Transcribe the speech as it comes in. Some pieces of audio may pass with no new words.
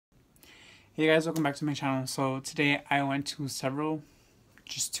Hey guys, welcome back to my channel. So today I went to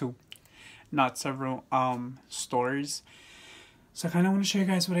just two, not several stores. So I kind of want to show you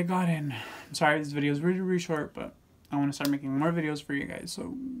guys what I got in. I'm sorry this video is really short, but I want to start making more videos for you guys.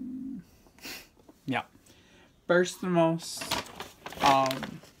 So yeah, first and most,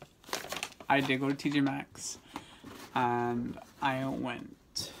 I did go to TJ Maxx and I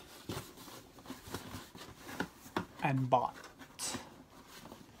went and bought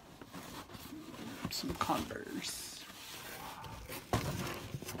some Converse.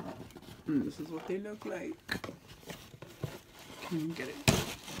 And this is what they look like. Can you get it?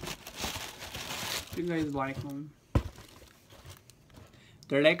 You guys like them?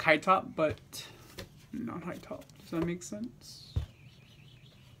 They're like high top, but not high top. Does that make sense?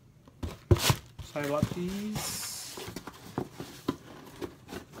 So I bought these,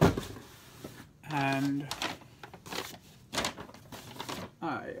 and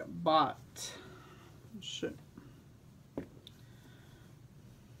I bought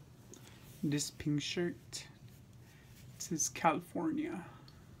this pink shirt. It says California.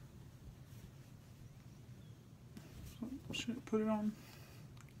 So should I put it on?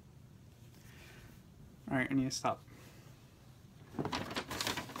 Alright, I need to stop.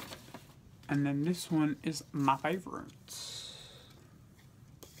 And then this one is my favorite.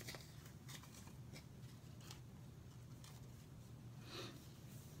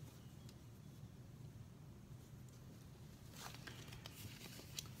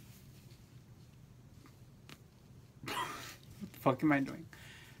 What the fuck am I doing?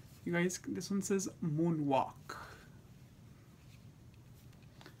 You guys, this one says Moonwalk.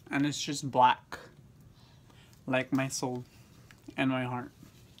 And it's just black. Like my soul and my heart.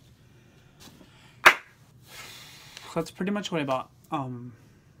 That's pretty much what I bought.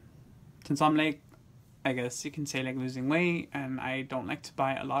 Since I'm like, I guess you can say like losing weight, and I don't like to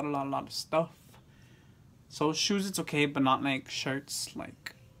buy a lot of stuff. So shoes it's okay, but not like shirts,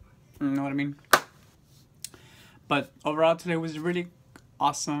 like, you know what I mean? But overall today was a really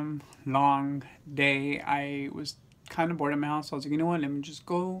awesome, long day. I was kind of bored at my house, so I was like, you know what, let me just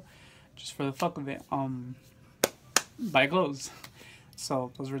go, just for the fuck of it, buy clothes.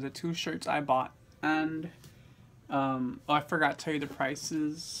 So those were the two shirts I bought. And oh, I forgot to tell you the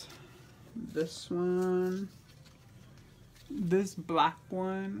prices. This black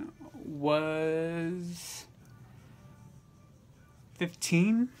one was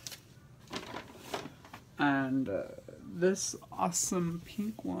 $15, and this awesome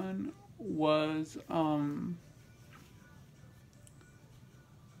pink one was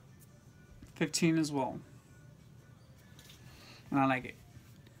 $15 as well, and I like it.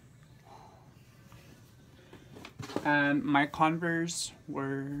 And my Converse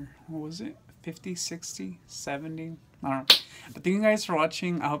were, what was it, 50, 60, 70, I don't know. But thank you guys for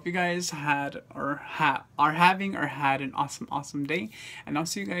watching. I hope you guys had or are having or had an awesome day, and I'll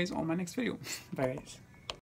see you guys on my next video. Bye guys.